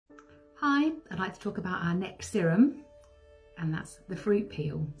Hi, I'd like to talk about our next serum, and that's the fruit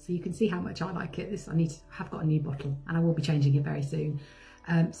peel. So you can see how much I like it. Have got a new bottle and I will be changing it very soon.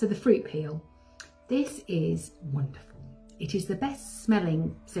 So the fruit peel, this is wonderful. It is the best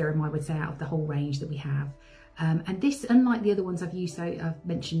smelling serum, I would say, out of the whole range that we have. And this, unlike the other ones I've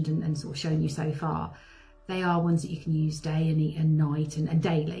mentioned and sort of shown you so far, they are ones that you can use day and night and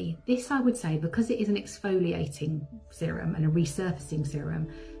daily. This, I would say, because it is an exfoliating serum and a resurfacing serum,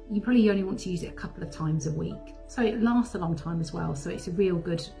 you probably only want to use it a couple of times a week. So it lasts a long time as well. So it's a real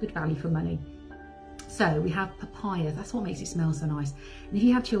good value for money. So we have papaya. That's what makes it smell so nice. And if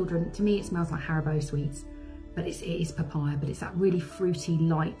you have children, to me, it smells like Haribo sweets, but it is papaya, but it's that really fruity,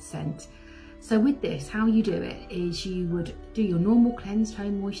 light scent. So with this, how you do it is you would do your normal cleanse,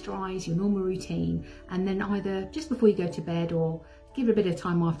 tone, moisturise, your normal routine, and then either just before you go to bed or give it a bit of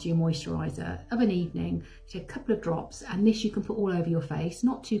time after your moisturiser of an evening, take a couple of drops, and this you can put all over your face,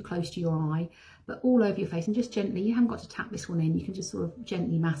 not too close to your eye, but all over your face, and just gently, you haven't got to tap this one in, you can just sort of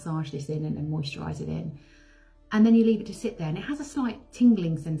gently massage this in and moisturise it in. And then you leave it to sit there, and it has a slight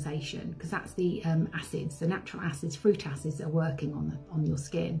tingling sensation because that's the acids, the natural acids, fruit acids that are working on your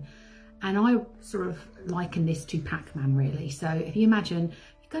skin. And I sort of liken this to Pac-Man, really. So if you imagine,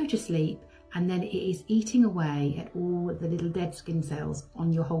 you go to sleep and then it is eating away at all the little dead skin cells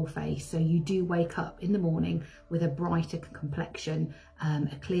on your whole face. So you do wake up in the morning with a brighter complexion,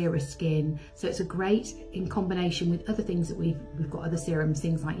 a clearer skin. So it's a great in combination with other things that we've got other serums,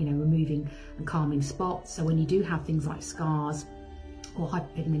 things like, removing and calming spots. So when you do have things like scars or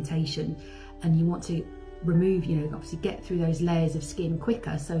hyperpigmentation and you want to remove, obviously get through those layers of skin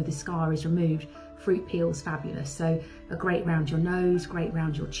quicker so the scar is removed, fruit peel's fabulous. So a great round your nose, great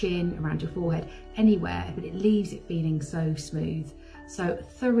round your chin, around your forehead, anywhere, but it leaves it feeling so smooth. So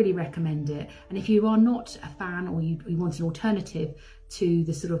thoroughly recommend it. And if you are not a fan or you want an alternative to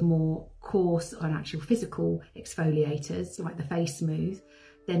the sort of more coarse or actual physical exfoliators like the Face Smooth,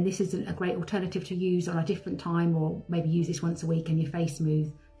 then this is a great alternative to use on a different time, or maybe use this once a week and your Face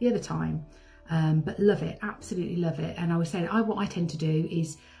Smooth the other time. But love it, absolutely love it. And I would say what I tend to do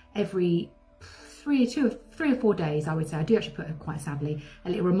is every 3 or 4 days, I would say, I do actually put, quite sadly, a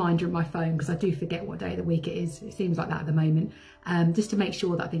little reminder in my phone because I do forget what day of the week it is. It seems like that at the moment. Just to make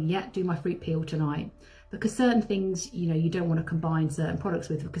sure that I think, yeah, do my fruit peel tonight. Because certain things, you don't want to combine certain products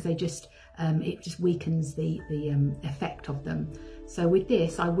with because they just, it just weakens the effect of them. So with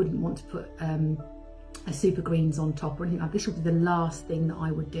this, I wouldn't want to put a super greens on top or anything like this. Would be the last thing that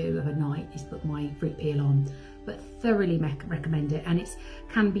I would do of a night, is put my fruit peel on. But thoroughly recommend it, and it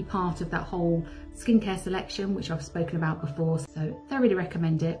can be part of that whole skincare selection which I've spoken about before. So thoroughly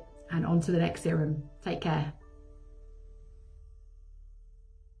recommend it, and on to the next serum. Take care.